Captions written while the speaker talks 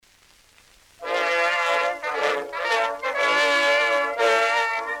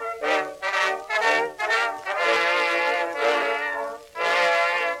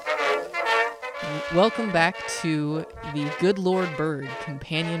Welcome back to the Good Lord Bird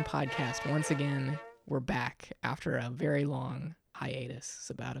companion podcast. Once again, we're back after a very long hiatus,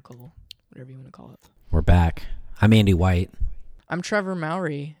 sabbatical, whatever you want to call it. We're back. I'm Andy White. I'm Trevor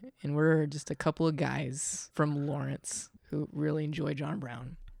Mowry, and we're just a couple of guys from Lawrence who really enjoy John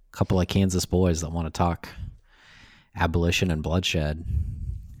Brown. A couple of Kansas boys that want to talk abolition and bloodshed.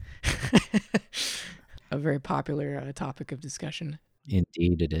 A very popular topic of discussion.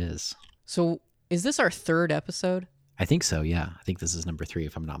 Indeed it is. So, is this our third episode? I think so, yeah. I think this is number 3,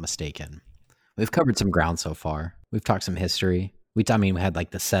 if I'm not mistaken. We've covered some ground so far. We've talked some history. We had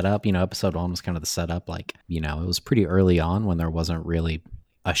like the setup, episode 1 was kind of the setup. It was pretty early on when there wasn't really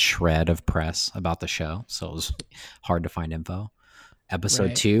a shred of press about the show. So it was hard to find info.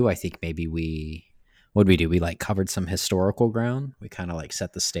 Episode 2, I think maybe what did we do? We covered some historical ground. We kind of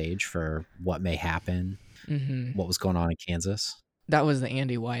set the stage for what may happen, what was going on in Kansas. That was the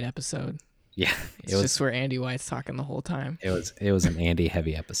Andy White episode. Yeah. It's just where Andy White's talking the whole time. It was an Andy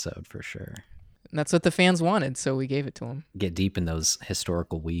heavy episode for sure. And that's what the fans wanted, so we gave it to them. Get deep in those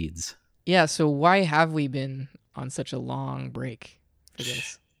historical weeds. Yeah, so why have we been on such a long break for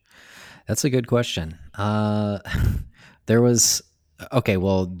this? That's a good question. There's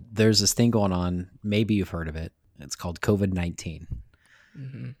this thing going on. Maybe you've heard of it. It's called COVID-19.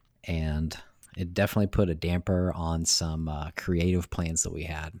 Mm-hmm. And it definitely put a damper on some creative plans that we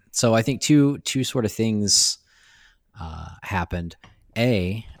had. So I think two sort of things happened.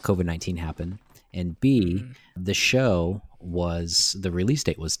 A, COVID-19 happened. And B, the show the release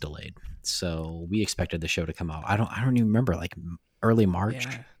date was delayed. So we expected the show to come out. I don't even remember, early March,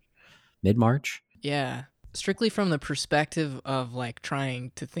 mid-March. Yeah. Strictly from the perspective of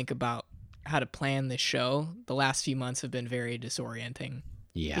trying to think about how to plan this show, the last few months have been very disorienting.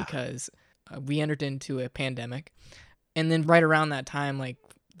 Yeah. Because we entered into a pandemic, and then right around that time,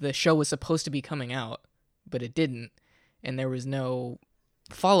 the show was supposed to be coming out, but it didn't, and there was no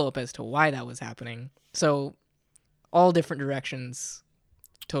follow-up as to why that was happening. So all different directions,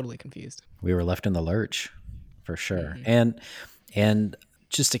 totally confused. We were left in the lurch for sure. Mm-hmm. And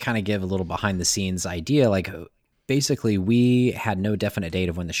just to kind of give a little behind the scenes idea, basically we had no definite date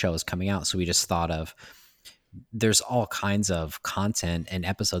of when the show was coming out. So we just thought of, there's all kinds of content and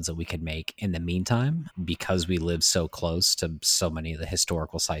episodes that we could make in the meantime, because we live so close to so many of the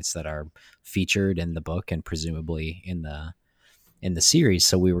historical sites that are featured in the book and presumably in the series.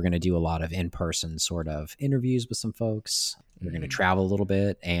 So we were going to do a lot of in-person sort of interviews with some folks. We were going to travel a little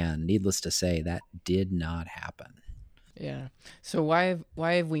bit, and needless to say, that did not happen. Yeah. So why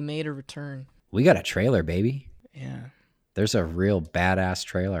have we made a return? We got a trailer, baby. Yeah. There's a real badass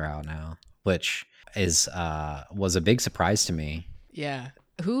trailer out now, which was a big surprise to me. Yeah.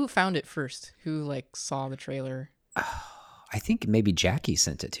 Who found it first? Who saw the trailer? I think maybe Jackie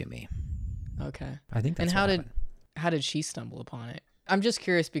sent it to me. Okay. I think that's how did she stumble upon it? I'm just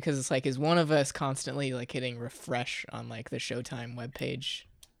curious because it's is one of us constantly hitting refresh on the Showtime webpage,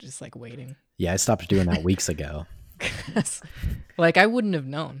 just waiting? Yeah, I stopped doing that weeks ago. I wouldn't have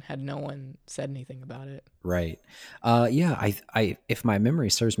known had no one said anything about it. Right. Yeah, I if my memory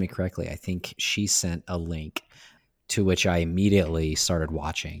serves me correctly, I think she sent a link to which I immediately started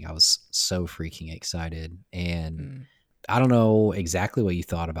watching. I was so freaking excited, and I don't know exactly what you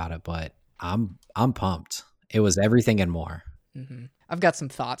thought about it, but I'm pumped. It was everything and more. Mm-hmm. I've got some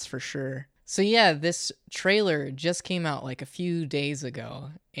thoughts for sure. So yeah, this trailer just came out a few days ago,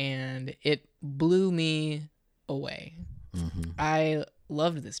 and it blew me away. Mm-hmm. I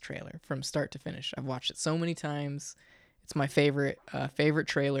loved this trailer from start to finish. I've watched it so many times. It's my favorite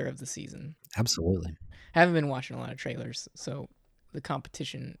trailer of the season. Absolutely. I haven't been watching a lot of trailers, so the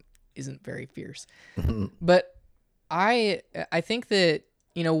competition isn't very fierce. But I think that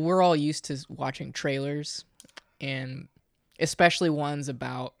we're all used to watching trailers, and especially ones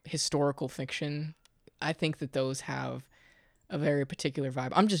about historical fiction. I think that those have a very particular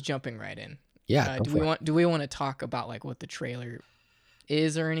vibe. I'm just jumping right in. Yeah. Do we want to talk about what the trailer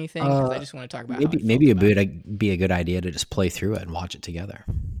is or anything? 'Cause I just want to talk about maybe it would be a good idea to just play through it and watch it together.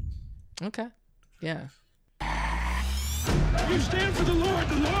 Okay. Yeah. You stand for the Lord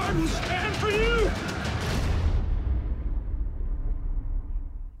will stand for you.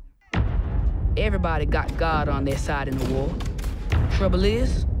 Everybody got God on their side in the war. Trouble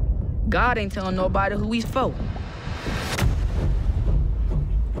is, God ain't telling nobody who he's for.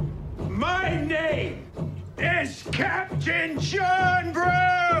 My name is Captain John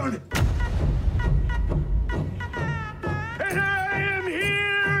Brown! And I am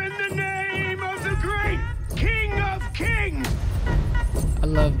here in the name of the great King of Kings! I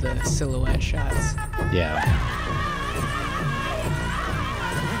love the silhouette shots. Yeah.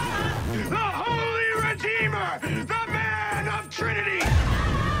 The Holy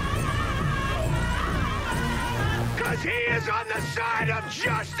because he is on the side of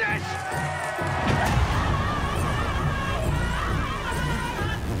justice.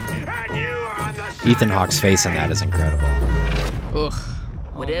 And you are on the side Ethan Hawke's face in that is incredible. Ugh.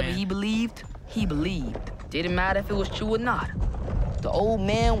 Whatever man. he believed, he believed. Didn't matter if it was true or not. The old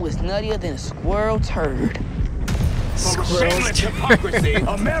man was nuttier than a squirrel turd. For shameless hypocrisy,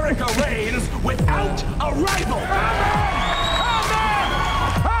 America reigns without a rival. Amen!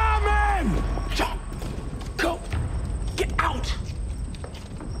 Amen! John, go! Get out!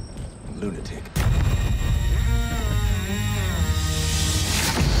 Lunatic.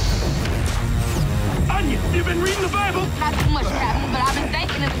 Anya, you been reading the Bible? Not too much, Captain, but I've been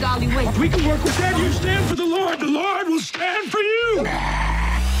thinking it's golly way. We can work with that. You stand for the Lord will stand for you.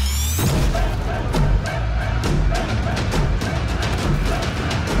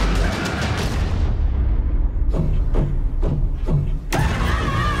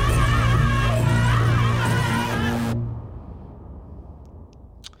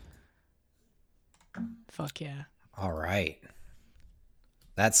 Fuck yeah. All right.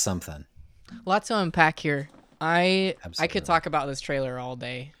 That's something. Lots to unpack here. I Absolutely. could talk about this trailer all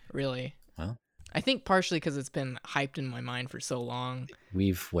day, really. Well, I think partially because it's been hyped in my mind for so long.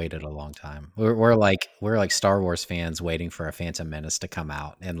 we've waited a long time. We're like Star Wars fans waiting for a Phantom Menace to come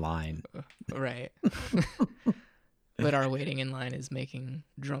out in line. Right. But our waiting in line is making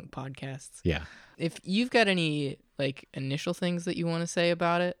drunk podcasts. Yeah. If you've got any like initial things that you want to say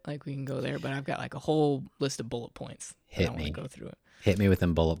about it, like we can go there, but I've got like a whole list of bullet points. Hit I want me. to go through it. Hit me with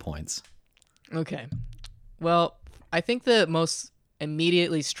them bullet points. Okay. Well, I think the most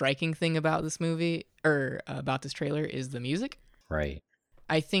immediately striking thing about this movie or about this trailer is the music. Right.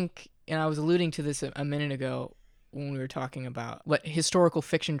 I think, and I was alluding to this a minute ago when we were talking about what historical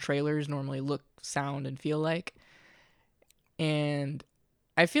fiction trailers normally look, sound, and feel like. And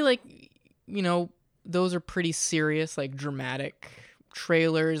I feel like, you know, those are pretty serious, like dramatic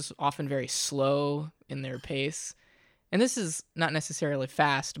trailers, often very slow in their pace. And this is not necessarily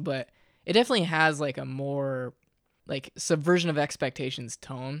fast, but it definitely has like a more like subversion of expectations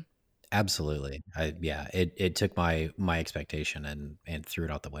tone. Absolutely. It took my expectation and threw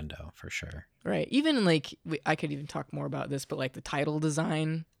it out the window for sure. Right. Even like I could even talk more about this, but like the title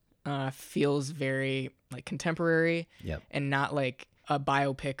design feels very like contemporary. Yep. And not like a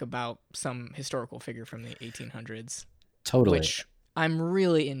biopic about some historical figure from the 1800s. Totally. Which I'm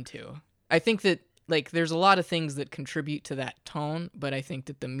really into. I think that like there's a lot of things that contribute to that tone, but I think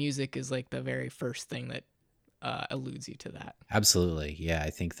that the music is like the very first thing that alludes you to that. Absolutely. Yeah.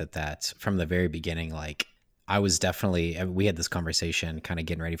 I think that from the very beginning, like I was definitely, we had this conversation kind of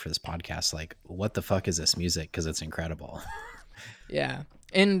getting ready for this podcast. Like, what the fuck is this music? Because it's incredible. Yeah.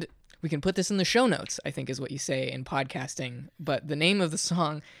 And we can put this in the show notes, I think is what you say in podcasting. But the name of the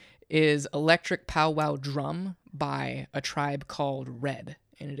song is Electric Powwow Drum by A Tribe Called Red.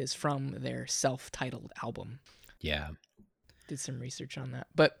 And it is from their self-titled album. Yeah. Did some research on that.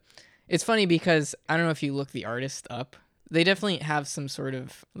 But it's funny because I don't know if you look the artist up. They definitely have some sort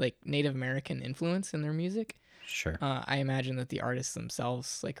of like Native American influence in their music. Sure. I imagine that the artists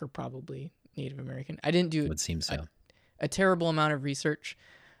themselves like are probably Native American. I didn't do Would seem so. a terrible amount of research,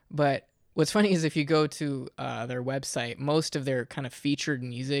 but what's funny is if you go to their website, most of their kind of featured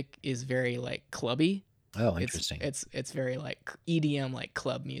music is very like clubby. Oh, interesting. It's very like EDM, like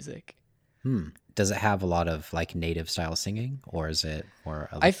club music. Does it have a lot of like native style singing, or is it more?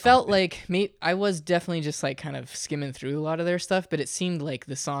 I felt like I was definitely just like kind of skimming through a lot of their stuff, but it seemed like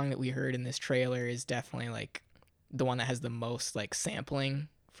the song that we heard in this trailer is definitely like the one that has the most like sampling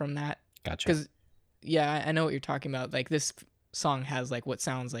from that. Gotcha. Because yeah, I know what you're talking about. Like this song has like what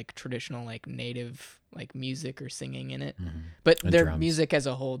sounds like traditional like native like music or singing in it, but And their drums. music as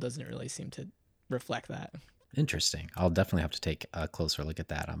a whole doesn't really seem to reflect that. Interesting. I'll definitely have to take a closer look at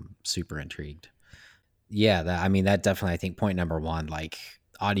that. I'm super intrigued. Yeah, that definitely, I think point number one, like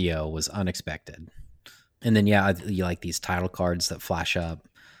audio was unexpected. And then, yeah, you like these title cards that flash up,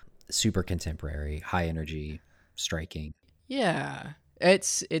 super contemporary, high energy, striking. Yeah, it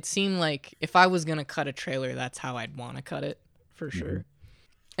seemed like if I was gonna cut a trailer, that's how I'd want to cut it for sure.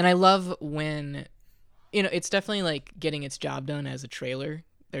 And I love when, you know, it's definitely like getting its job done as a trailer.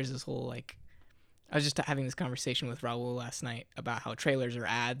 There's this whole like, I was just having this conversation with Raul last night about how trailers are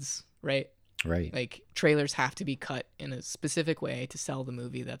ads, right? Right. Like trailers have to be cut in a specific way to sell the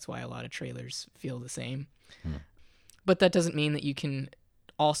movie. That's why a lot of trailers feel the same. But that doesn't mean that you can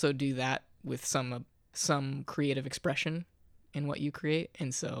also do that with some creative expression in what you create.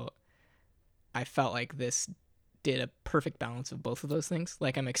 And so I felt like this did a perfect balance of both of those things.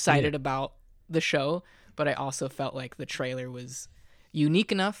 Like I'm excited about the show, but I also felt like the trailer was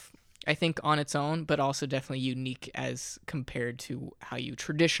unique enough I think, on its own, but also definitely unique as compared to how you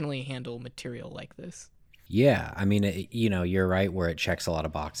traditionally handle material like this. Yeah, I mean, you're right where it checks a lot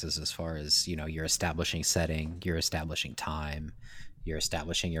of boxes as far as, you're establishing setting, you're establishing time, you're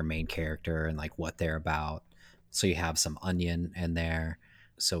establishing your main character and like what they're about. So you have some Onion in there.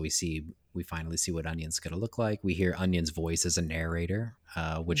 So we finally see what Onion's going to look like. We hear Onion's voice as a narrator,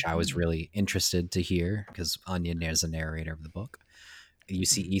 which I was really interested to hear because Onion is a narrator of the book. You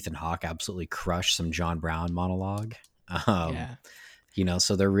see Ethan Hawke absolutely crush some John Brown monologue.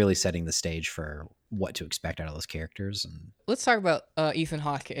 So they're really setting the stage for what to expect out of those characters. And let's talk about Ethan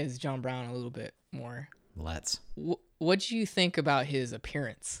Hawke as John Brown a little bit more. Let's. What do you think about his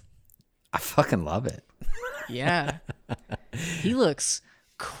appearance? I fucking love it. Yeah. He looks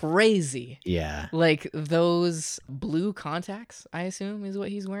crazy. Yeah. Like those blue contacts, I assume, is what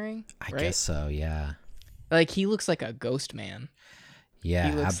he's wearing. I guess so, yeah. Like he looks like a ghost man. Yeah.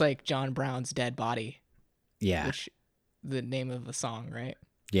 He looks like John Brown's dead body. Yeah. Which the name of the song, right?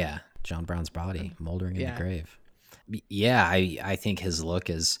 Yeah. John Brown's body moldering in the grave. Yeah, I think his look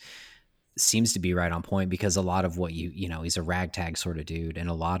seems to be right on point because a lot of what he's a ragtag sort of dude, and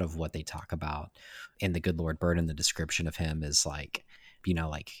a lot of what they talk about in the Good Lord Bird in the description of him is like,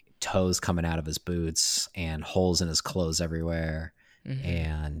 like toes coming out of his boots and holes in his clothes everywhere,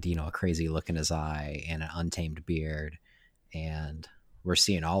 and a crazy look in his eye and an untamed beard, and we're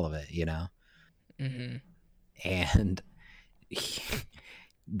seeing all of it, and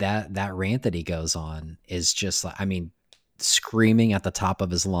that rant that he goes on is just like, I mean, screaming at the top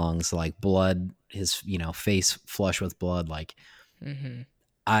of his lungs, like blood, his face flush with blood, like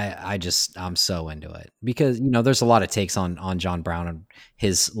I'm so into it because there's a lot of takes on John Brown and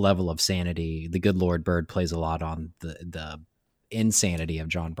his level of sanity. The Good Lord Bird plays a lot on the insanity of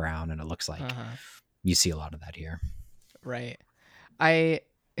John Brown, and it looks like you see a lot of that here. Right. I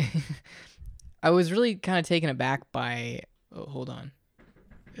was really kind of taken aback by hold on.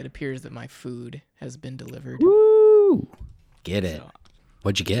 It appears that my food has been delivered. Woo! Get it. So,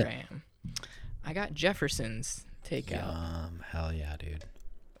 what'd you get? I got Jefferson's takeout. Hell yeah, dude.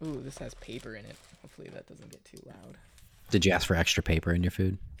 Ooh, this has paper in it. Hopefully that doesn't get too loud. Did you ask for extra paper in your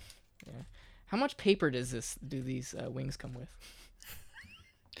food? Yeah. How much paper do these wings come with?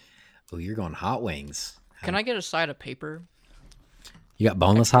 Oh, you're going hot wings. Can I get a side of paper? You got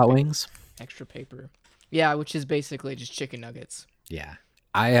boneless hot wings? Extra paper. Yeah, which is basically just chicken nuggets. Yeah.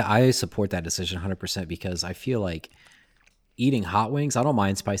 I support that decision 100% because I feel like eating hot wings, I don't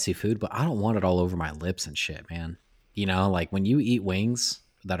mind spicy food, but I don't want it all over my lips and shit, man. Like when you eat wings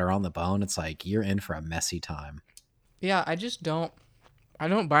that are on the bone, it's like you're in for a messy time. Yeah, I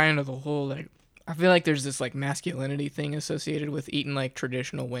don't buy into the whole, like, I feel like there's this like masculinity thing associated with eating like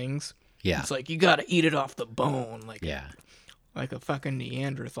traditional wings. Yeah. It's like you got to eat it off the bone. Like, yeah. Like a fucking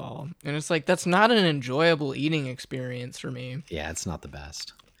Neanderthal. And it's like, that's not an enjoyable eating experience for me. Yeah, it's not the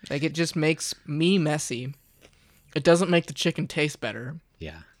best. Like, it just makes me messy. It doesn't make the chicken taste better.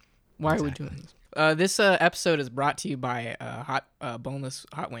 Yeah. Why are we doing this? This episode is brought to you by Boneless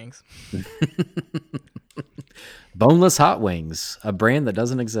Hot Wings. Boneless Hot Wings, a brand that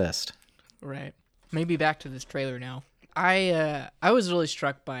doesn't exist. Right. Maybe back to this trailer now. I was really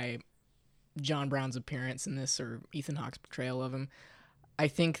struck by John Brown's appearance in this, or Ethan Hawke's portrayal of him. I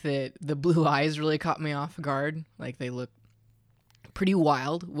think that the blue eyes really caught me off guard. Like, they look pretty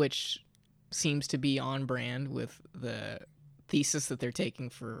wild, which seems to be on brand with the thesis that they're taking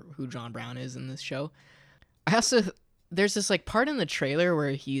for who John Brown is in this show. There's this like part in the trailer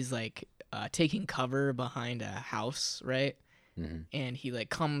where he's like taking cover behind a house, right? Mm-hmm. And he like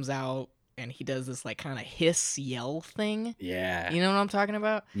comes out and he does this like kind of hiss yell thing. Yeah. You know what I'm talking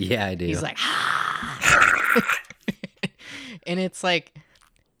about? Yeah, I do. He's like, and it's like,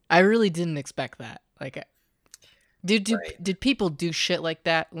 I really didn't expect that. Like, did people do shit like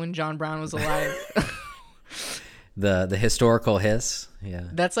that when John Brown was alive? The historical hiss. Yeah.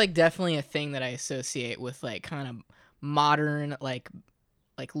 That's like definitely a thing that I associate with like kind of modern, like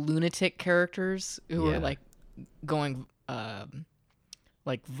lunatic characters who are like going,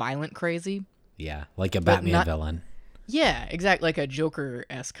 like violent crazy. Yeah, like a Batman villain. Yeah, exactly, like a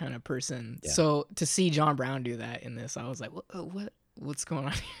Joker-esque kind of person. Yeah. So to see John Brown do that in this, I was like, what's going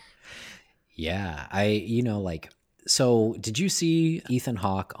on here? Yeah, so did you see Ethan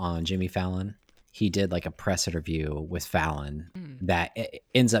Hawke on Jimmy Fallon? He did like a press interview with Fallon that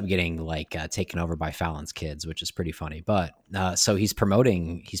ends up getting like taken over by Fallon's kids, which is pretty funny. But so he's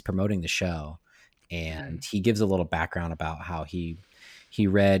promoting the show, and he gives a little background about how he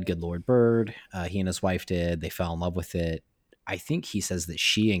read Good Lord Bird. He and his wife did. They fell in love with it. I think he says that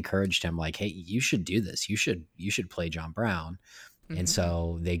she encouraged him, like, "Hey, you should do this. You should play John Brown." And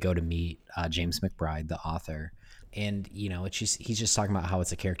so they go to meet James McBride, the author. And, you know, he's just talking about how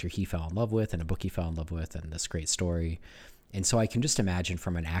it's a character he fell in love with and a book he fell in love with and this great story. And so I can just imagine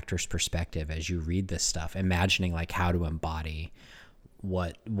from an actor's perspective, as you read this stuff, imagining like how to embody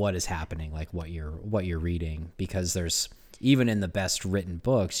what is happening, like what you're reading, because there's, even in the best written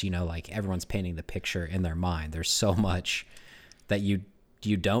books, you know, like everyone's painting the picture in their mind. There's so much that you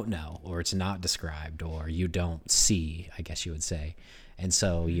don't know, or it's not described, or you don't see, I guess you would say. And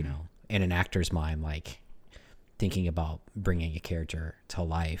so, you know, in an actor's mind, like thinking about bringing a character to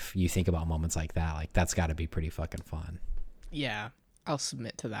life, you think about moments like that. Like that's got to be pretty fucking fun. Yeah, I'll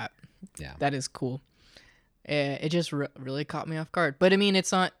submit to that. Yeah, that is cool. It just really caught me off guard. But I mean,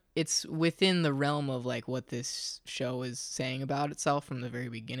 it's within the realm of like what this show is saying about itself from the very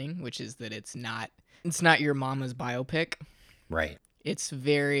beginning, which is that it's not your mama's biopic. Right. It's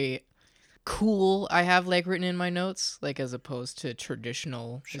very cool. I have like written in my notes, like as opposed to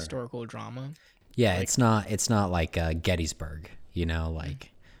traditional historical drama. Yeah, like, it's not like Gettysburg, you know,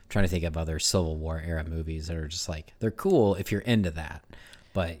 like I'm trying to think of other Civil War era movies that are just like, they're cool if you're into that.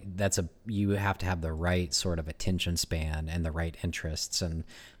 But you have to have the right sort of attention span and the right interests. And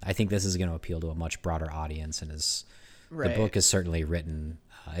I think this is going to appeal to a much broader audience, and the book is certainly written.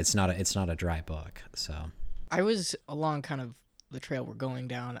 It's not a dry book. So I was along kind of the trail we're going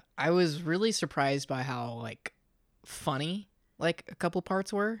down. I was really surprised by how like funny like a couple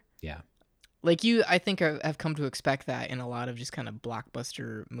parts were. Yeah. Like I think I've come to expect that in a lot of just kind of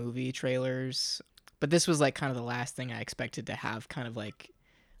blockbuster movie trailers. But this was like kind of the last thing I expected to have kind of like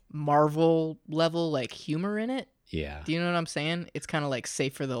Marvel level like humor in it. Yeah. Do you know what I'm saying? It's kind of like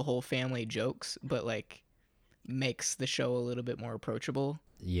safe for the whole family jokes, but like makes the show a little bit more approachable.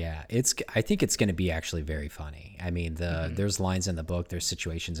 Yeah, I think it's going to be actually very funny. I mean, there's lines in the book, there's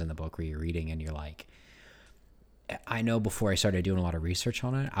situations in the book where you're reading and you're like, I know before I started doing a lot of research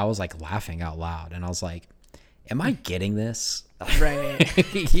on it, I was like laughing out loud, and I was like, am I getting this? Right.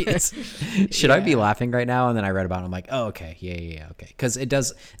 Should I be laughing right now? And then I read about it, I'm like, oh, okay. Yeah, okay. Because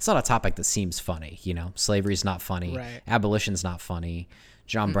it's not a topic that seems funny, you know? Slavery's not funny. Right. Abolition's not funny.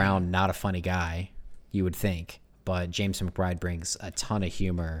 John Brown, not a funny guy, you would think. But James McBride brings a ton of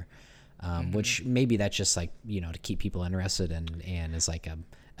humor, which maybe that's just like, you know, to keep people interested and is like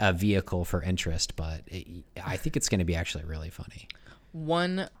a vehicle for interest. But I think it's going to be actually really funny.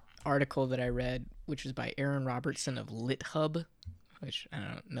 One article that I read, which is by Aaron Robertson of LitHub, which I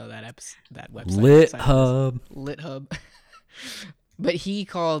don't know that website. LitHub. But he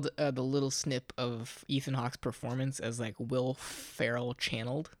called the little snip of Ethan Hawke's performance as like Will Ferrell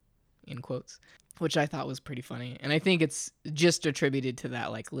channeled, in quotes, which I thought was pretty funny. And I think it's just attributed to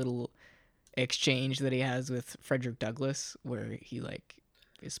that like little exchange that he has with Frederick Douglass, where he like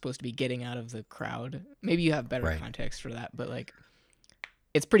is supposed to be getting out of the crowd. Maybe you have better context for that, but like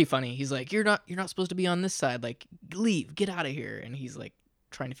it's pretty funny. He's like, you're not supposed to be on this side. Like, leave, get out of here. And he's like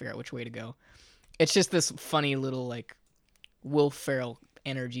trying to figure out which way to go. It's just this funny little like Will Ferrell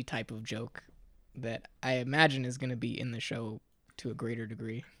energy type of joke that I imagine is going to be in the show to a greater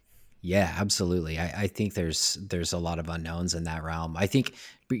degree. Yeah, absolutely. I think there's a lot of unknowns in that realm. I think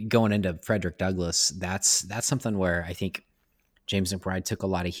going into Frederick Douglass, that's something where I think James McBride took a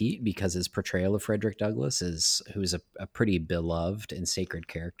lot of heat because his portrayal of Frederick Douglass who's a pretty beloved and sacred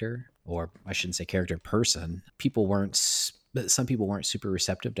character, or I shouldn't say character, person. Some people weren't super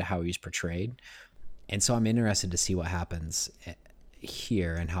receptive to how he's portrayed. And so I'm interested to see what happens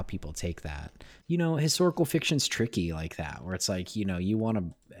here and how people take that. You know, historical fiction's tricky like that, where it's like, you know,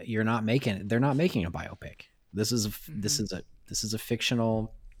 they're not making a biopic. This is a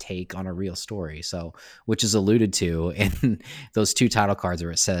fictional take on a real story. So, which is alluded to in those two title cards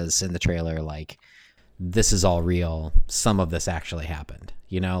where it says in the trailer, like, this is all real. Some of this actually happened,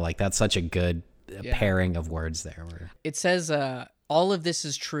 you know, like that's such a good pairing of words there. Where it says, all of this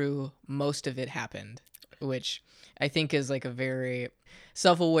is true. Most of it happened, which I think is like a very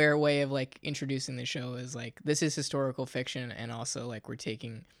self-aware way of like introducing the show, is like, this is historical fiction. And also like, we're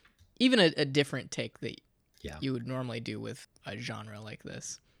taking even a different take that you would normally do with a genre like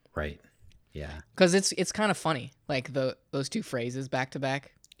this. Right. Yeah. Because it's kind of funny, like those two phrases back to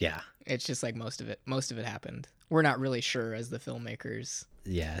back. Yeah. It's just like most of it happened. We're not really sure as the filmmakers.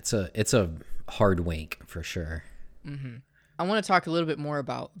 Yeah, it's a hard wink for sure. Mm-hmm. I want to talk a little bit more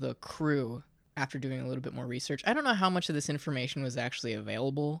about the crew after doing a little bit more research. I don't know how much of this information was actually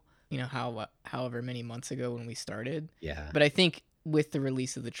available, you know, however many months ago when we started. Yeah. But I think with the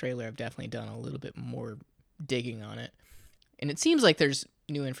release of the trailer, I've definitely done a little bit more digging on it. And it seems like there's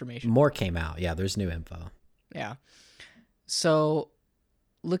new information. More came out. Yeah, there's new info. Yeah. So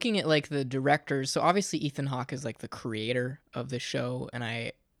looking at like the directors, so obviously Ethan Hawke is like the creator of the show,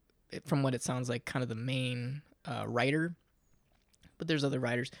 and from what it sounds like, kind of the main writer, but there's other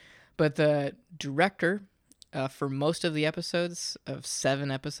writers. But the director for most of the episodes, of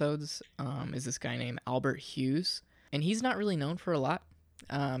 7 episodes, is this guy named Albert Hughes, and he's not really known for a lot.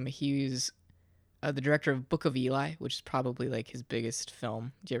 He's the director of Book of Eli, which is probably like his biggest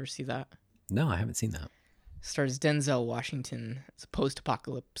film. Did you ever see that? No, I haven't seen that. Stars Denzel Washington. It's a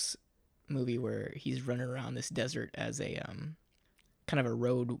post-apocalypse movie where he's running around this desert as a kind of a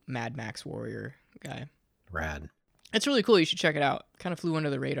road Mad Max warrior guy. Rad. It's really cool. You should check it out. Kind of flew under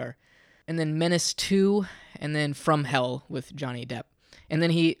the radar. And then Menace 2, and then From Hell with Johnny Depp. And then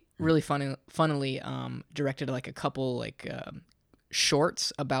he really funnily directed like a couple like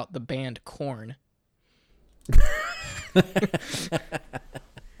shorts about the band Korn.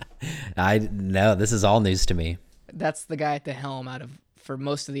 No, this is all news to me. That's the guy at the helm for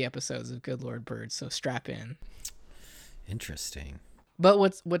most of the episodes of Good Lord Bird, so strap in. Interesting. But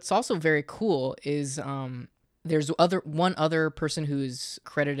what's also very cool is there's one other person who's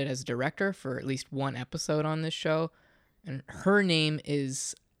credited as director for at least one episode on this show, and her name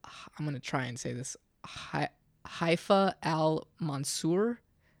is, I'm going to try and say this, Haifa Al-Mansour,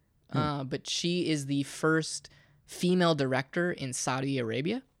 but she is the first female director in Saudi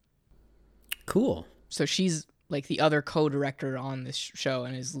Arabia. Cool. So she's like the other co-director on this show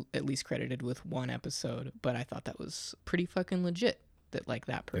and is at least credited with one episode, but I thought that was pretty fucking legit that like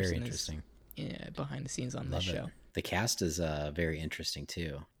that person Very interesting. is behind the scenes on this show. The cast is very interesting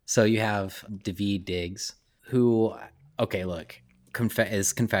too. So you have Daveed Diggs, who, okay, look,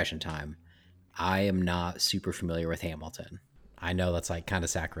 is confession time. I am not super familiar with Hamilton. I know that's like kind of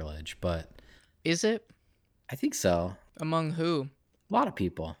sacrilege, but Is it? I think so. Among who? A lot of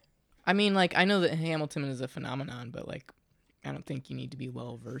people. I mean, like, I know that Hamilton is a phenomenon, but like, I don't think you need to be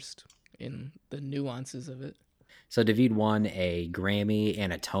well versed in the nuances of it. So Daveed won a Grammy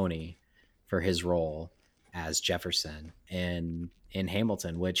and a Tony for his role as Jefferson in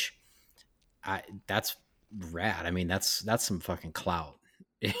Hamilton, which that's rad. I mean, that's some fucking clout.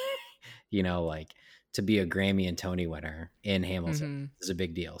 You know, like to be a Grammy and Tony winner in Hamilton is a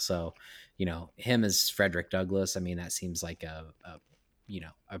big deal. So, you know, him as Frederick Douglass, I mean, that seems like a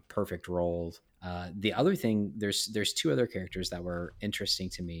perfect role. The other thing, there's 2 other characters that were interesting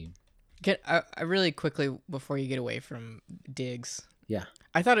to me. I really quickly, before you get away from Diggs. Yeah.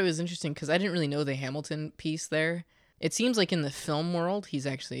 I thought it was interesting because I didn't really know the Hamilton piece there. It seems like in the film world, he's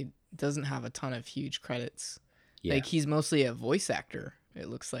actually doesn't have a ton of huge credits. Yeah. Like he's mostly a voice actor, it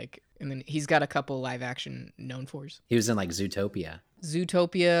looks like. And then he's got a couple live action known fors. He was in like Zootopia.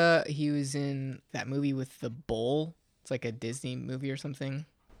 He was in that movie with the bull. It's like a Disney movie or something.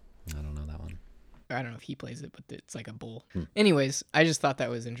 I don't know that one. I don't know if he plays it, but it's like a bull. Anyways, I just thought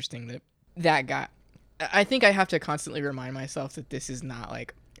that was interesting that guy. I think I have to constantly remind myself that this is not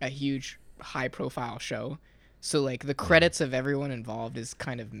like a huge high profile show. So like the credits of everyone involved is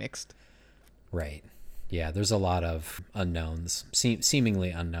kind of mixed. Right. Yeah, there's a lot of unknowns, seemingly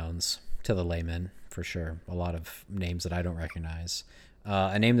unknowns to the layman, for sure. A lot of names that I don't recognize.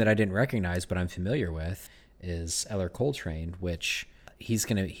 A name that I didn't recognize but I'm familiar with is Eller Coltrane, which he's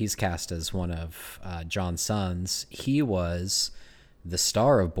cast as one of John's sons. He was the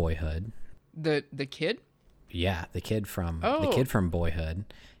star of Boyhood. The kid? Yeah, the kid from Boyhood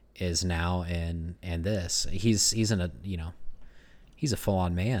is now in this. He's in a, you know, he's a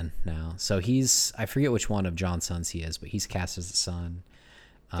full-on man now. So I forget which one of John's sons he is, but he's cast as the son.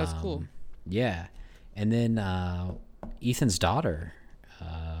 That's cool. Yeah. And then Ethan's daughter,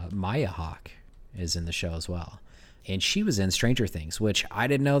 Maya Hawke, is in the show as well. And she was in Stranger Things, which I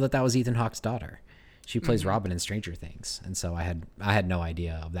didn't know that was Ethan Hawke's daughter. She plays Robin in Stranger Things. And so I had no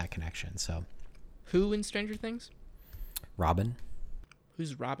idea of that connection. So who in Stranger Things? Robin.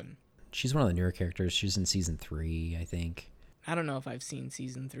 Who's Robin? She's one of the newer characters. She's in season 3, I think. I don't know if I've seen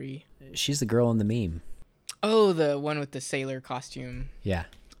season 3. She's the girl in the meme. Oh, the one with the sailor costume. Yeah.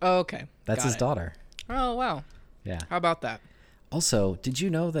 Oh, okay. That's his daughter. Oh, wow. Yeah. How about that? Also, did you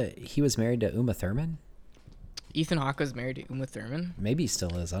know that he was married to Uma Thurman? Ethan Hawke was married to Uma Thurman? Maybe he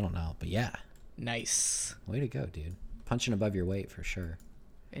still is. I don't know. But yeah. Nice. Way to go, dude. Punching above your weight for sure.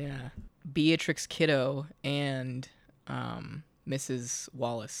 Yeah. Beatrix Kiddo and Mrs.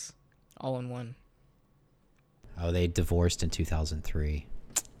 Wallace all in one. Oh, they divorced in 2003.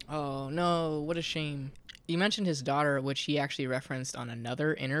 Oh, no. What a shame. You mentioned his daughter, which he actually referenced on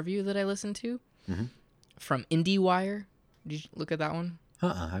another interview that I listened to from IndieWire. Did you look at that one?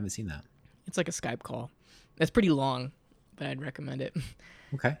 I haven't seen that. It's like a Skype call. It's pretty long, but I'd recommend it.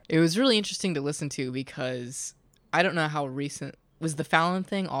 Okay. It was really interesting to listen to because I don't know how recent Was the Fallon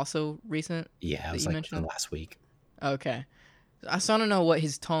thing also recent? Yeah, it that was you like mentioned? last week. Okay. So I don't know what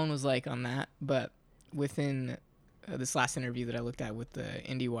his tone was like on that, but within this last interview that I looked at with the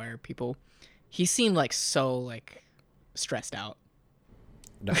IndieWire people, he seemed like so like stressed out.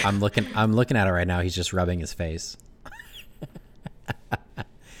 No, I'm looking at it right now. He's just rubbing his face.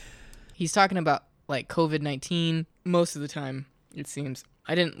 He's talking about like COVID-19 most of the time, it seems.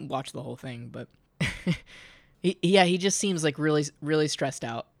 I didn't watch the whole thing, but he just seems like really, really stressed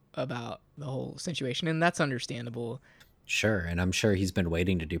out about the whole situation, and that's understandable. Sure, and I'm sure he's been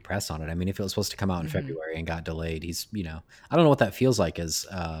waiting to do press on it. I mean, if it was supposed to come out in February and got delayed, he's, I don't know what that feels like.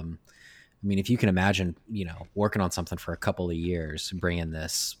 I mean, if you can imagine, working on something for a couple of years, bringing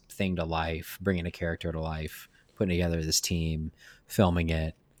this thing to life, bringing a character to life, putting together this team, filming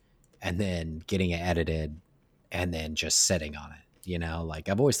it, and then getting it edited, and then just sitting on it. Like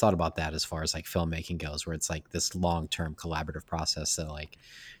I've always thought about that as far as like filmmaking goes, where it's like this long-term collaborative process that like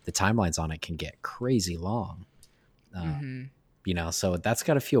the timelines on it can get crazy long. So that's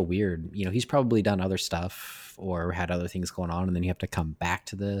got to feel weird. He's probably done other stuff or had other things going on, and then you have to come back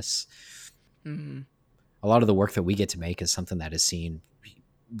to this. A lot of the work that we get to make is something that is seen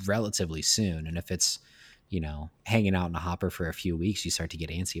relatively soon. And if it's, hanging out in a hopper for a few weeks, you start to get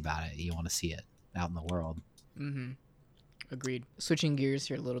antsy about it. You want to see it out in the world. Agreed. Switching gears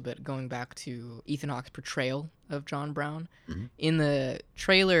here a little bit, going back to Ethan Hawke's portrayal of John Brown. In the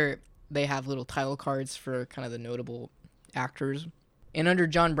trailer, they have little title cards for kind of the notable actors. And under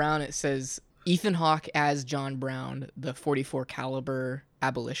John Brown, it says Ethan Hawke as John Brown, the .44 caliber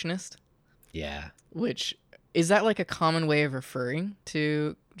abolitionist. Yeah. Which, is that like a common way of referring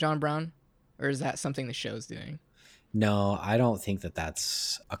to John Brown? Or is that something the show's doing? No, I don't think that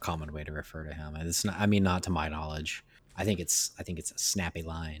that's a common way to refer to him. It's not. I mean, not to my knowledge. I think it's a snappy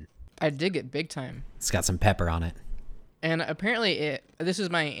line. I dig it big time. It's got some pepper on it. And apparently, this was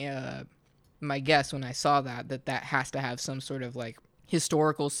my my guess when I saw that has to have some sort of like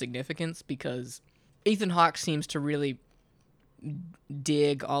historical significance, because Ethan Hawke seems to really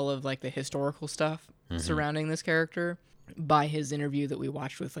dig all of like the historical stuff surrounding this character by his interview that we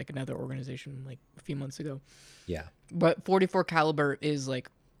watched with like another organization like a few months ago. Yeah. But .44 caliber is like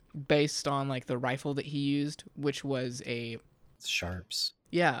based on like the rifle that he used, which was a Sharps.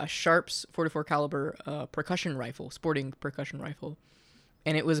 Yeah, a Sharps .44 caliber percussion rifle, sporting percussion rifle.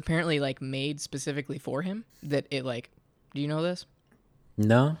 And it was apparently like made specifically for him. That it like, do you know this?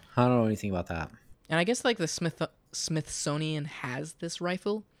 No, I don't know anything about that. And I guess like the Smithsonian has this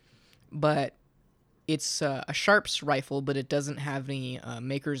rifle, but it's a Sharps rifle, but it doesn't have any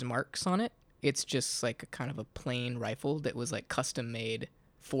maker's marks on it. It's just like a kind of a plain rifle that was like custom made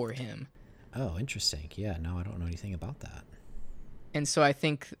for him. Oh, interesting. Yeah, no, I don't know anything about that. And so I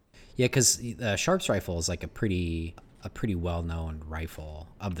think... Yeah, because the Sharps rifle is like a pretty well-known rifle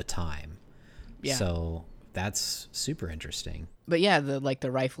of the time. Yeah. So that's super interesting. But yeah,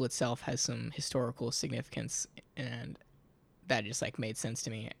 the rifle itself has some historical significance, and that just like made sense to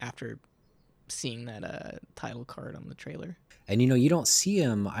me after seeing that title card on the trailer. And you don't see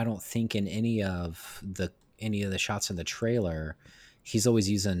him, I don't think, in any of the shots in the trailer. He's always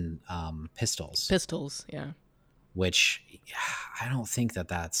using pistols. Pistols, yeah. Which I don't think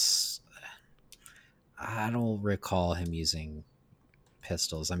that's. I don't recall him using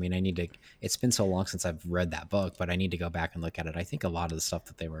pistols. I mean, it's been so long since I've read that book, but I need to go back and look at it. I think a lot of the stuff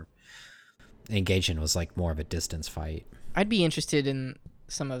that they were engaged in was like more of a distance fight. I'd be interested in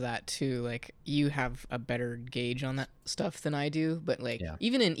some of that too. Like, you have a better gauge on that stuff than I do, but like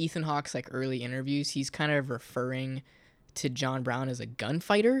even in Ethan Hawke's like early interviews, he's kind of referring to John Brown as a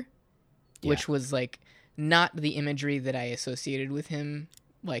gunfighter, which was like not the imagery that I associated with him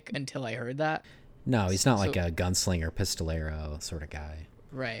like until I heard that. No, he's not like a gunslinger, pistolero sort of guy.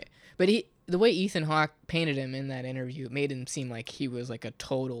 Right. But the way Ethan Hawke painted him in that interview made him seem like he was like a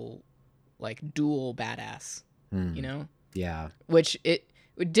total like dual badass, you know? Yeah. Which it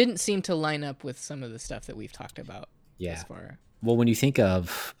didn't seem to line up with some of the stuff that we've talked about thus far. Well, when you think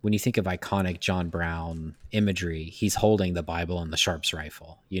of iconic John Brown imagery, he's holding the Bible and the Sharps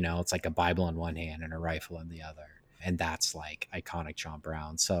rifle. It's like a Bible in one hand and a rifle in the other. And that's like iconic John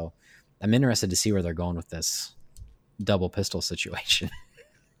Brown. So I'm interested to see where they're going with this double pistol situation.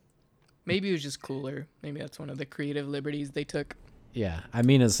 Maybe it was just cooler. Maybe that's one of the creative liberties they took. Yeah. I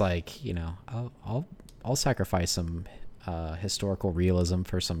mean, it's like, I'll sacrifice some historical realism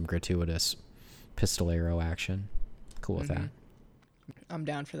for some gratuitous pistolero action. Cool with that. I'm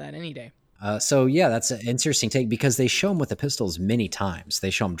down for that any day. So yeah, that's an interesting take, because they show him with the pistols many times. They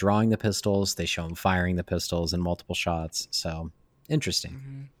show him drawing the pistols. They show him firing the pistols in multiple shots. So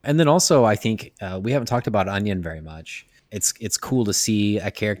interesting. And then also, I think we haven't talked about Onion very much. it's cool to see a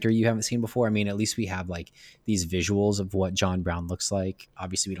character you haven't seen before. I mean, at least we have like these visuals of what John Brown looks like.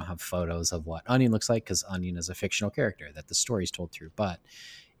 Obviously, we don't have photos of what Onion looks like because Onion is a fictional character that the story's told through. But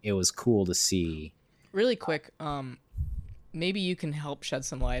it was cool to see. Really quick, maybe you can help shed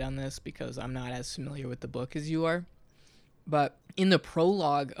some light on this because I'm not as familiar with the book as you are. But in the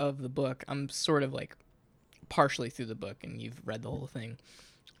prologue of the book, I'm sort of like partially through the book, and you've read the whole thing.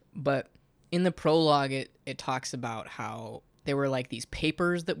 But in the prologue, it talks about how there were like these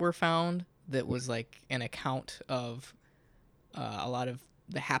papers that were found that was like an account of a lot of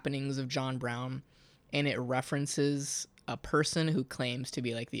the happenings of John Brown, and it references a person who claims to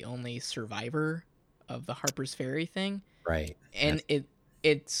be like the only survivor of the Harper's Ferry thing. Right. And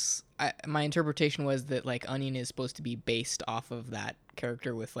my interpretation was that like Onion is supposed to be based off of that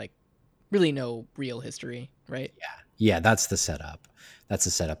character with like really no real history, right? Yeah, that's the setup. That's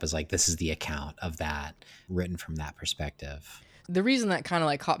the setup, is like this is the account of that written from that perspective. The reason that kind of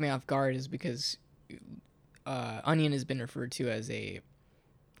like caught me off guard is because Onion has been referred to as a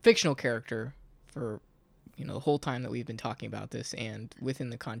fictional character for the whole time that we've been talking about this, and within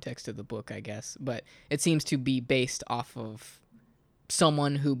the context of the book, I guess. But it seems to be based off of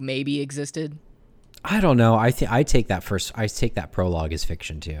someone who maybe existed. I don't know. I take that prologue as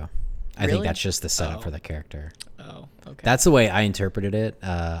fiction too. I think that's just the setup for the character. Oh, okay. That's the way I interpreted it.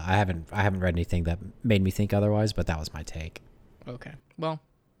 I haven't read anything that made me think otherwise, but that was my take. Okay. Well,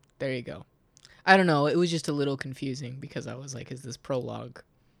 there you go. I don't know. It was just a little confusing because I was like, is this prologue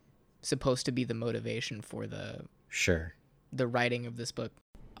supposed to be the motivation for the writing of this book?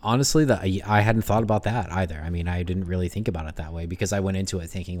 Honestly, I hadn't thought about that either. I mean, I didn't really think about it that way because I went into it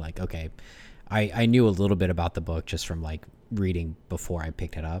thinking like, okay, I knew a little bit about the book just from like reading before I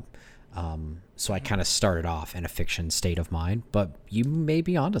picked it up. So I kind of started off in a fiction state of mind, but you may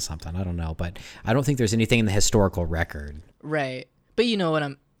be onto something. I don't know, but I don't think there's anything in the historical record. Right. But you know what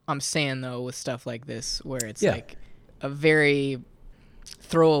I'm saying though, with stuff like this, where it's like a very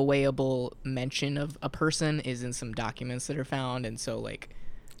throwawayable mention of a person is in some documents that are found. And so like,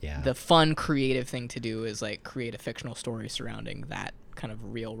 the fun creative thing to do is like create a fictional story surrounding that kind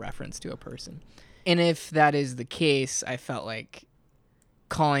of real reference to a person. And if that is the case, I felt like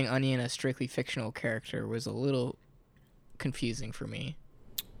calling Onion a strictly fictional character was a little confusing for me.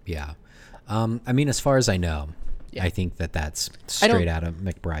 Yeah. I mean, as far as I know, I think that's straight out of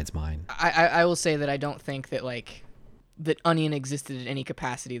McBride's mind. I will say that I don't think that like that Onion existed in any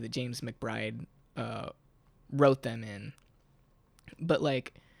capacity that James McBride wrote them in. But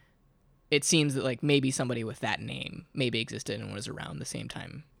like it seems that like maybe somebody with that name maybe existed and was around the same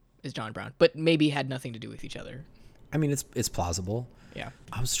time as John Brown, but maybe had nothing to do with each other. I mean, it's plausible. Yeah.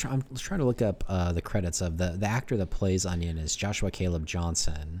 I was trying to look up the credits of the actor that plays Onion is Joshua Caleb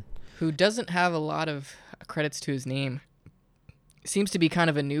Johnson, who doesn't have a lot of credits to his name. Seems to be kind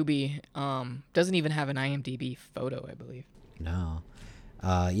of a newbie. Doesn't even have an IMDb photo, I believe. No.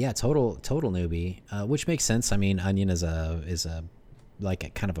 Yeah, total newbie, which makes sense. I mean, Onion is a like a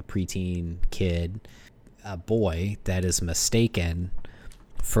kind of a preteen kid, a boy that is mistaken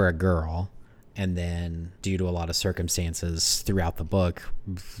for a girl, and then due to a lot of circumstances throughout the book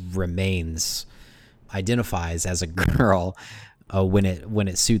identifies as a girl when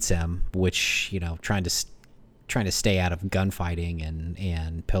it suits him, which trying to stay out of gunfighting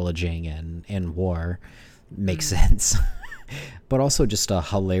and pillaging and war makes sense. But also just a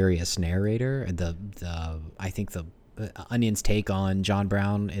hilarious narrator. I think the Onion's take on John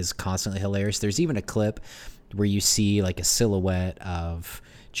Brown is constantly hilarious. There's even a clip where you see like a silhouette of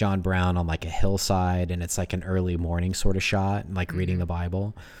John Brown on like a hillside, and it's like an early morning sort of shot, and like reading the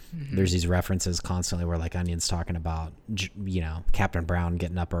Bible. There's these references constantly where like Onion's talking about Captain Brown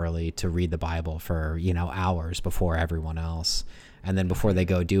getting up early to read the Bible for hours before everyone else, and then before they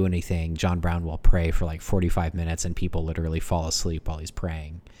go do anything, John Brown will pray for like 45 minutes, and people literally fall asleep while he's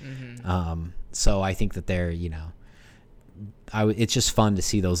praying. So I think that they're it's just fun to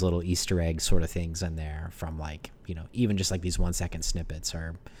see those little Easter egg sort of things in there from like, even just like these 1 second snippets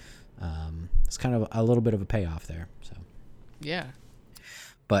are, it's kind of a little bit of a payoff there. So, yeah.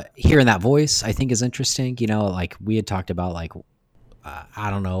 But hearing that voice, I think is interesting. Like we had talked about, like, I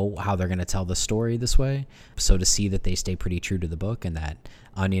don't know how they're going to tell the story this way. So to see that they stay pretty true to the book and that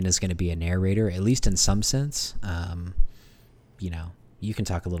Onion is going to be a narrator, at least in some sense, you can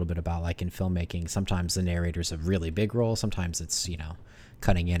talk a little bit about like in filmmaking, sometimes the narrator's a really big role. Sometimes it's,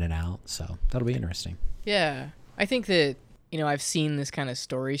 cutting in and out. So that'll be interesting. Yeah. I think that, I've seen this kind of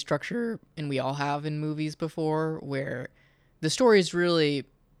story structure, and we all have in movies before, where the story is really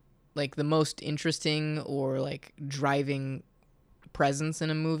like the most interesting or like driving presence in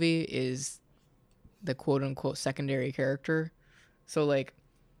a movie is the quote unquote secondary character. So like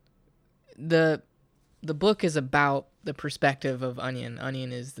the book is about the perspective of Onion.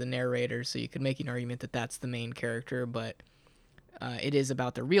 Onion is the narrator, so you could make an argument that that's the main character, but it is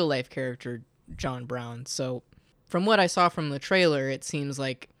about the real life character, John Brown. So from what I saw from the trailer, it seems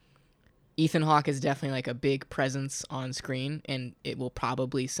like Ethan Hawke is definitely like a big presence on screen, and it will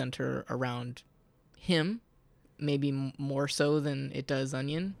probably center around him, maybe more so than it does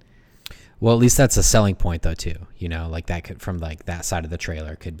Onion. Well, at least that's a selling point though too. You know, like that could, from like that side of the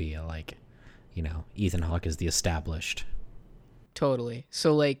trailer, could be like, you know, Ethan Hawke is the established. Totally.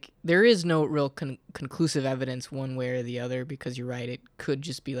 So like there is no real conclusive evidence one way or the other, because you're right, it could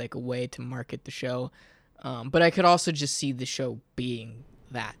just be like a way to market the show. But I could also just see the show being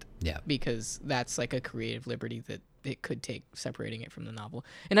that. Yeah. Because that's like a creative liberty that it could take, separating it from the novel.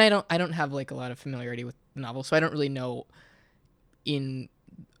 And I don't have like a lot of familiarity with the novel, so I don't really know in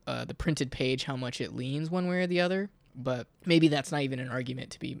the printed page how much it leans one way or the other. But maybe that's not even an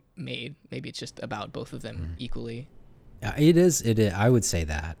argument to be made. Maybe it's just about both of them equally. It is. I would say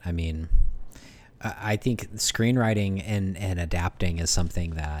that. I mean, I think screenwriting and adapting is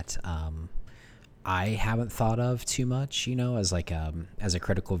something that I haven't thought of too much, you know, as like as a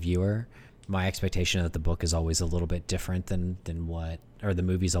critical viewer. My expectation that the book is always a little bit different than what, or the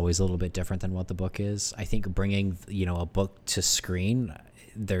movie's always a little bit different than what the book is. I think bringing, you know, a book to screen,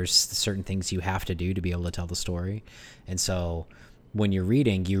 there's certain things you have to do to be able to tell the story. And so when you're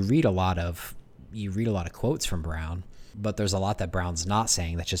reading, you read a lot of quotes from Brown, but there's a lot that Brown's not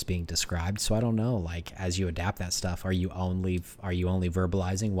saying that's just being described. So I don't know, like, as you adapt that stuff, are you only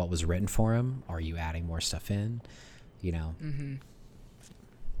verbalizing what was written for him? Are you adding more stuff in, you know? Mm-hmm.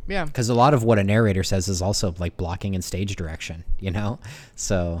 Yeah. Because a lot of what a narrator says is also like blocking and stage direction, you know?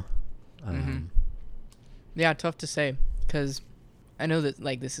 So, yeah, tough to say, because I know that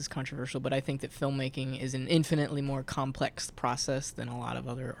like this is controversial, but I think that filmmaking is an infinitely more complex process than a lot of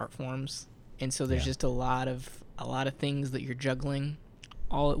other art forms. And so there's just a lot of things that you're juggling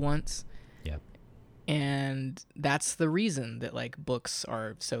all at once. Yep. And that's the reason that like books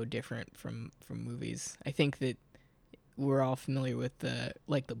are so different from movies. I think that we're all familiar with the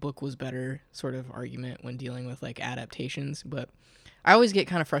book was better sort of argument when dealing with like adaptations, but I always get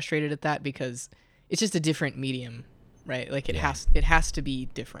kind of frustrated at that because it's just a different medium, right? Like it has to be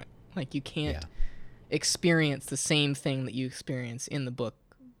different. Like you can't experience the same thing that you experience in the book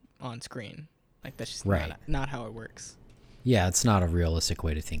on screen. Like that's just not how it works. Yeah, it's not a realistic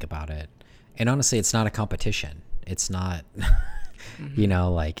way to think about it. And honestly, it's not a competition. It's not, you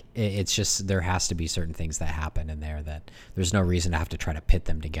know, like it's just, there has to be certain things that happen in there that there's no reason to have to try to pit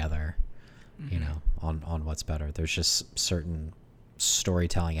them together, you know, on what's better. There's just certain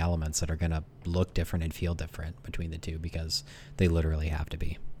storytelling elements that are going to look different and feel different between the two because they literally have to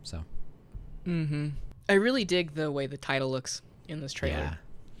be. So. I really dig the way the title looks in this trailer.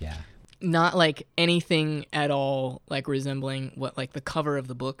 Yeah. Not like anything at all like resembling what like the cover of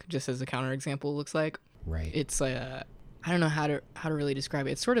the book, just as a counterexample, looks like. Right. It's I don't know how to really describe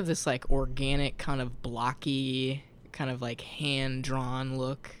it. It's sort of this like organic kind of blocky kind of like hand drawn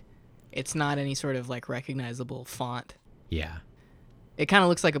look. It's not any sort of like recognizable font. Yeah. It kind of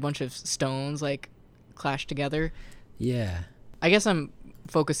looks like a bunch of stones like clashed together. Yeah. I guess I'm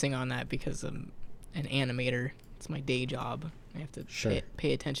focusing on that because I'm an animator. It's my day job. I have to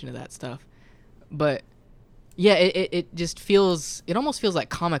pay attention to that stuff. But yeah, it just feels, it almost feels like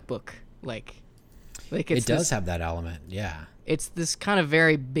comic book like it's it does have that element. Yeah. It's this kind of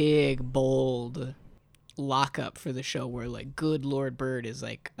very big, bold lockup for the show where like Good Lord Bird is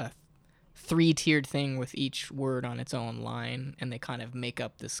like a 3-tiered thing with each word on its own line, and they kind of make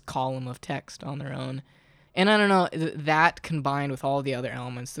up this column of text on their own. And I don't know, that combined with all the other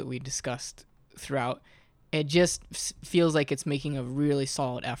elements that we discussed throughout, it just feels like it's making a really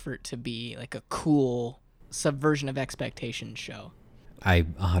solid effort to be like a cool subversion of expectation show. I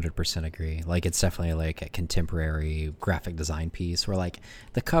 100% agree. Like it's definitely like a contemporary graphic design piece where like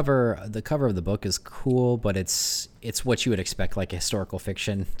the cover of the book is cool, but it's what you would expect like historical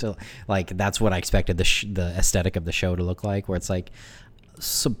fiction to, like that's what I expected the aesthetic of the show to look like, where it's like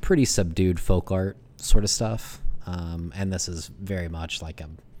some pretty subdued folk art sort of stuff. And this is very much like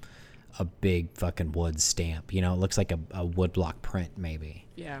a big fucking wood stamp, you know, it looks like a woodblock print maybe.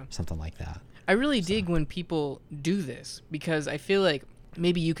 Yeah. Something like that. I really dig when people do this, because I feel like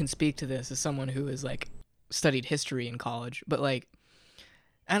maybe you can speak to this as someone who has like studied history in college, but like,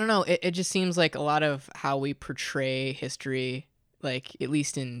 I don't know, it just seems like a lot of how we portray history, like at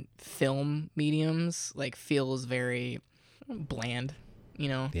least in film mediums, like feels very bland, you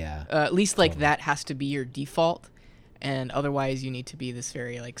know? Yeah. At least like that has to be your default, and otherwise you need to be this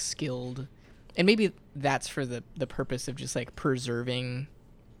very like skilled And maybe that's for the purpose of just like preserving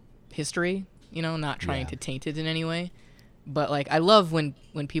history, you know, not trying to taint it in any way. But like I love when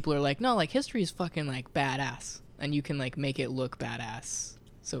people are like, no, like history is fucking like badass, and you can like make it look badass.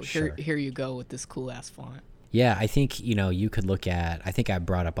 So here you go with this cool ass font. Yeah, I think, you know, you could look at, I think I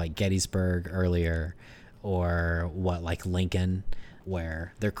brought up like Gettysburg earlier, or like Lincoln,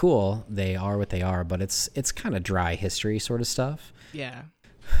 where they're cool, they are what they are, but it's kind of dry history sort of stuff. Yeah.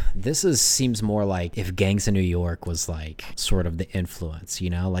 This seems more like if Gangs of New York was like sort of the influence, you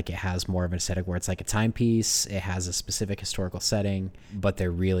know, like it has more of an aesthetic where it's like a timepiece, it has a specific historical setting, but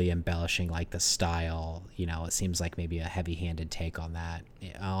they're really embellishing like the style, you know. It seems like maybe a heavy-handed take on that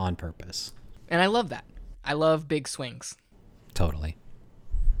on purpose. And I love that. I love big swings. Totally.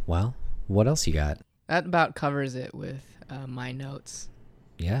 Well, what else you got? That about covers it with my notes.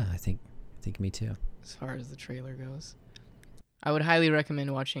 Yeah, I think me too. As far as the trailer goes, I would highly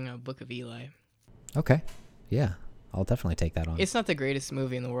recommend watching Book of Eli. Okay. Yeah, I'll definitely take that on. It's not the greatest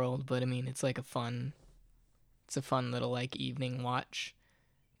movie in the world, but I mean, it's like a fun little like evening watch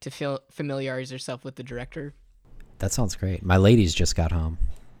to familiarize yourself with the director. That sounds great. My ladies just got home.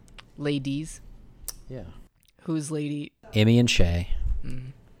 Ladies? Yeah. Who's lady? Emmy and Shay.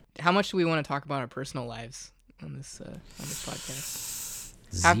 How much do we want to talk about our personal lives on this podcast?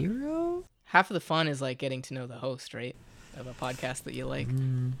 0? Half of the fun is like getting to know the host, right? Of a podcast that you like.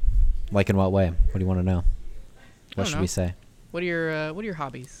 Like in what way? What do you want to know? What should we say? What are your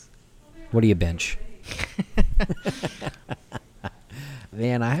hobbies? What do you bench?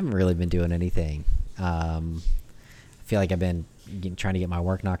 Man, I haven't really been doing anything. I feel like I've been trying to get my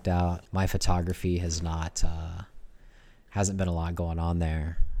work knocked out. My photography hasn't been a lot going on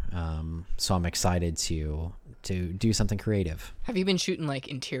there. So I'm excited to do something creative. Have you been shooting like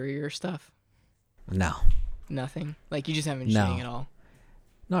interior stuff? No. Nothing? Like you just haven't been shooting at all?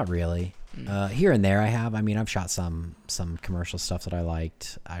 Not really. Here and there I have. I mean, I've shot some commercial stuff that I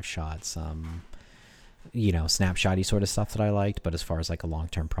liked. I've shot some, you know, snapshotty sort of stuff that I liked. But as far as like a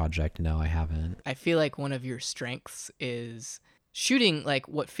long-term project, no, I haven't. I feel like one of your strengths is shooting like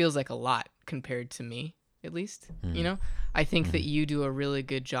what feels like a lot compared to me, at least. You know? I think that you do a really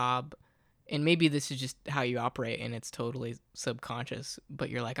good job, and maybe this is just how you operate and it's totally subconscious, but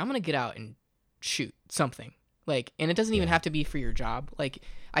you're like, I'm going to get out and shoot something. Like, and it doesn't even have to be for your job. Like,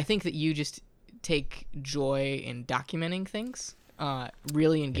 I think that you just take joy in documenting things,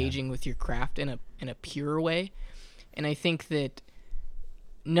 really engaging with your craft in a pure way. And I think that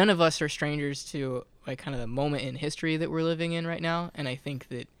none of us are strangers to like kind of the moment in history that we're living in right now. And I think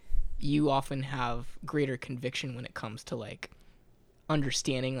that you often have greater conviction when it comes to like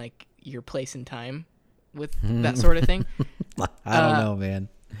understanding like your place in time with that sort of thing. I don't know, man.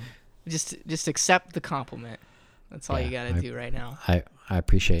 Just accept the compliment. That's all you got to do right now. I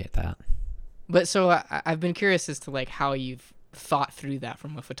appreciate that. But so I've been curious as to like how you've thought through that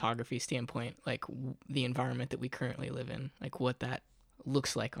from a photography standpoint, like the environment that we currently live in, like what that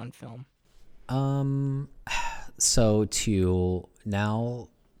looks like on film. So to now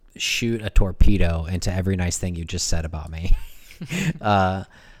shoot a torpedo into every nice thing you just said about me. I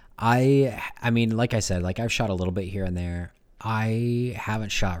mean, like I said, like I've shot a little bit here and there. I haven't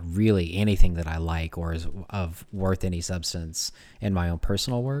shot really anything that I like or is of worth any substance in my own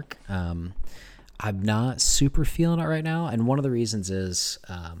personal work. I'm not super feeling it right now. And one of the reasons is,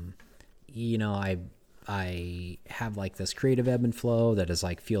 you know, I have like this creative ebb and flow that is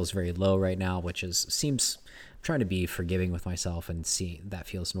like, feels very low right now, which seems, I'm trying to be forgiving with myself and see that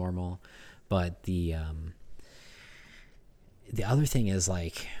feels normal. But the other thing is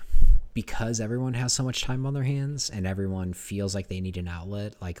like, because everyone has so much time on their hands and everyone feels like they need an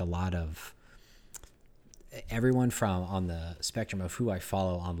outlet, like a lot of everyone from on the spectrum of who I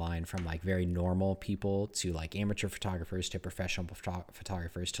follow online, from like very normal people to like amateur photographers to professional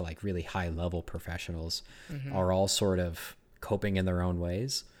photographers to like really high level professionals, are all sort of coping in their own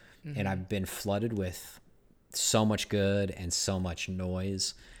ways. And I've been flooded with so much good and so much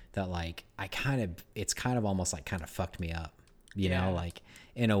noise that like it's kind of almost like kind of fucked me up, you know, like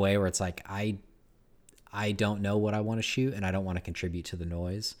in a way where it's like I don't know what I want to shoot and I don't want to contribute to the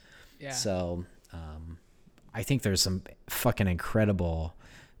noise. Yeah. So I think there's some fucking incredible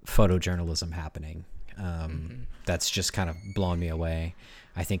photojournalism happening that's just kind of blown me away.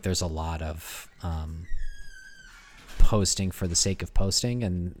 I think there's a lot of posting for the sake of posting,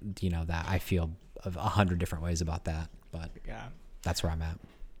 and you know that I feel 100 different ways about that, but yeah, that's where I'm at.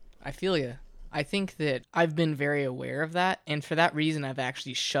 I feel you. I think that I've been very aware of that, and for that reason, I've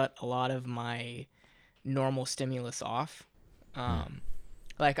actually shut a lot of my normal stimulus off.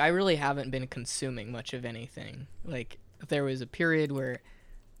 Like, I really haven't been consuming much of anything. Like, there was a period where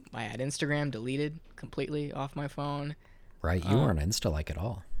I had Instagram deleted completely off my phone Right. You weren't Insta like at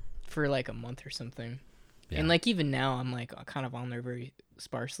all. for like a month or something. Yeah. And like even now I'm like kind of on there very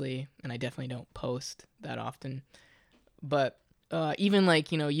sparsely, and I definitely don't post that often. But even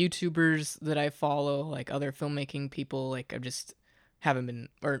like, you know, YouTubers that I follow, like other filmmaking people, like I just haven't been,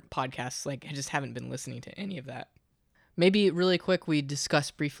 or podcasts, like I just haven't been listening to any of that. Maybe really quick, we discuss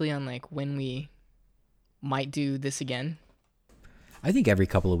briefly on like when we might do this again. I think every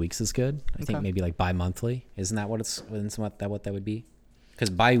couple of weeks is good. I think Okay. maybe like bi-monthly. Isn't that what what that would be?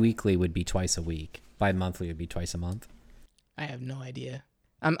 Because bi-weekly would be twice a week. Bi-monthly would be twice a month. I have no idea.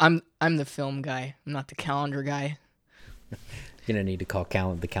 I'm the film guy. I'm not the calendar guy. You're gonna need to call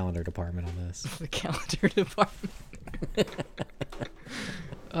the calendar department on this. The calendar department.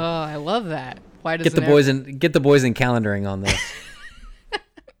 Oh, I love that. Why does Get the boys in calendaring on this.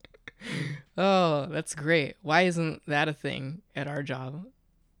 Oh, that's great. Why isn't that a thing at our job?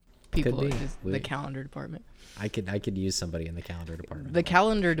 People, be. just the calendar department. I could use somebody in the calendar department. The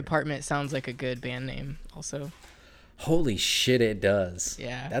calendar department sounds like a good band name. Also, Holy shit, it does.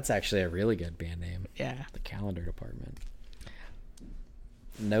 Yeah. That's actually a really good band name. yeah. The calendar department.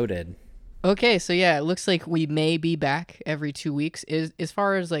 Noted. Okay, so yeah, it looks like we may be back every 2 weeks. As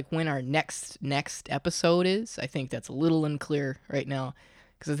far as like when our next episode is, I think that's a little unclear right now,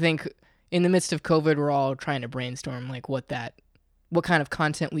 because I think in the midst of COVID, we're all trying to brainstorm like what kind of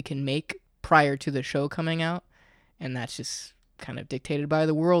content we can make prior to the show coming out, and that's just kind of dictated by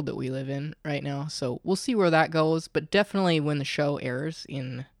the world that we live in right now. So we'll see where that goes, but definitely when the show airs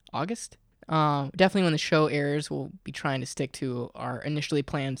in August. Definitely when the show airs, we'll be trying to stick to our initially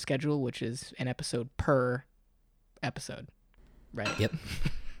planned schedule, which is an episode per episode, right? Yep.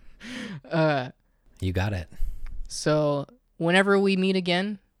 Uh, You got it. so whenever we meet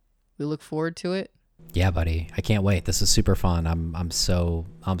again, we look forward to it. Yeah, buddy. I can't wait. This is super fun. I'm so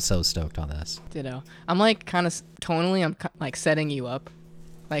stoked on this. Ditto. I'm like kind of tonally, I'm like setting you up,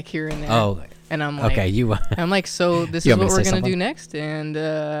 like here and there. Oh, and I'm like, okay. You I'm like, so this You is want me what to we're say gonna do something? next,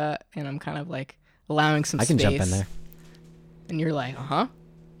 and I'm kind of like allowing some I can space. jump in there. And you're like,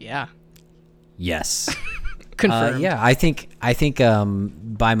 yeah, Yes. confirmed. Yeah, I think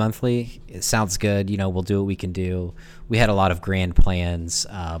bi-monthly, it sounds good. You know, we'll do what we can do. We had a lot of grand plans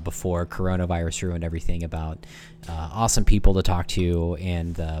before coronavirus ruined everything about awesome people to talk to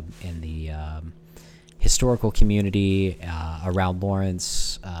and the historical community around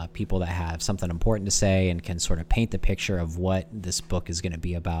Lawrence, people that have something important to say and can sort of paint the picture of what this book is going to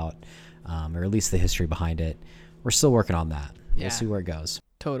be about, or at least the history behind it. We're still working on that. Yeah. We'll see where it goes.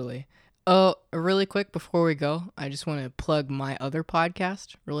 Totally. Oh, really quick before we go, I just want to plug my other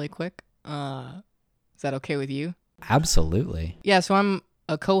podcast really quick. Is that okay with you? Absolutely. Yeah, so I'm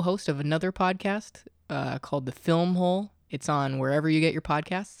a co-host of another podcast called The Film Hole. It's on wherever you get your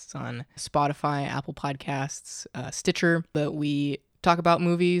podcasts. It's on Spotify, Apple Podcasts, Stitcher. But we talk about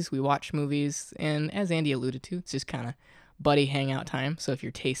movies, we watch movies, and as Andy alluded to, it's just kind of buddy hangout time. So if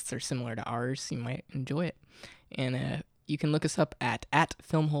your tastes are similar to ours, you might enjoy it. And you can look us up at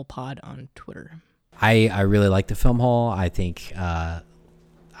FilmHolePod on Twitter. I really like the Film Hole. I think I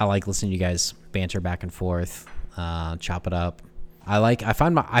like listening to you guys banter back and forth, chop it up. I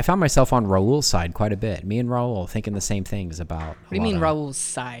found myself on Raul's side quite a bit. Me and Raul thinking the same things about. What do you mean Raul's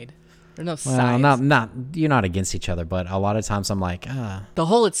side? There's no Well, sides. not you're not against each other, but a lot of times I'm like, The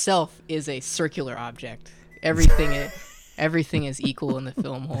hole itself is a circular object. Everything is equal in the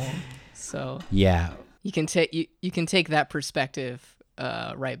film hole. So yeah. you can take that perspective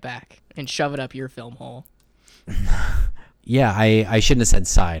right back and shove it up your film hole. Yeah, I shouldn't have said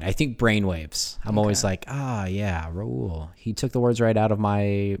side. I think brainwaves. I'm always like, yeah, Raul. He took the words right out of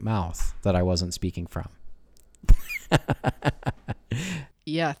my mouth that I wasn't speaking from.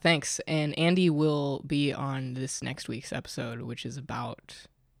 Yeah, thanks. And Andy will be on this next week's episode, which is about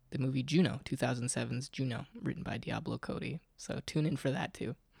the movie Juno, 2007's Juno, written by Diablo Cody. So tune in for that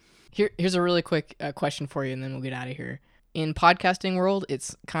too. Here's a really quick question for you, and then we'll get out of here. In podcasting world,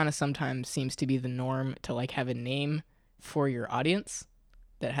 it's kind of sometimes seems to be the norm to like have a name for your audience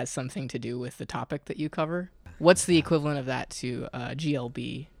that has something to do with the topic that you cover. What's the equivalent of that to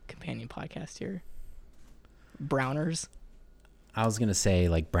GLB companion podcast here? Browners? I was gonna say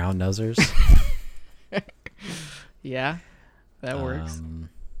like brown nosers. Yeah, that works.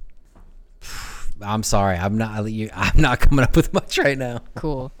 I'm sorry. I'm not coming up with much right now.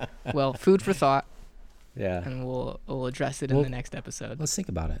 Cool. Well, food for thought, Yeah. and we'll address it in the next episode. Let's think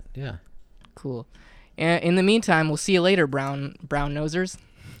about it. Yeah. Cool. And in the meantime, we'll see you later, brown nosers.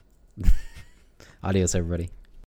 Adios, everybody.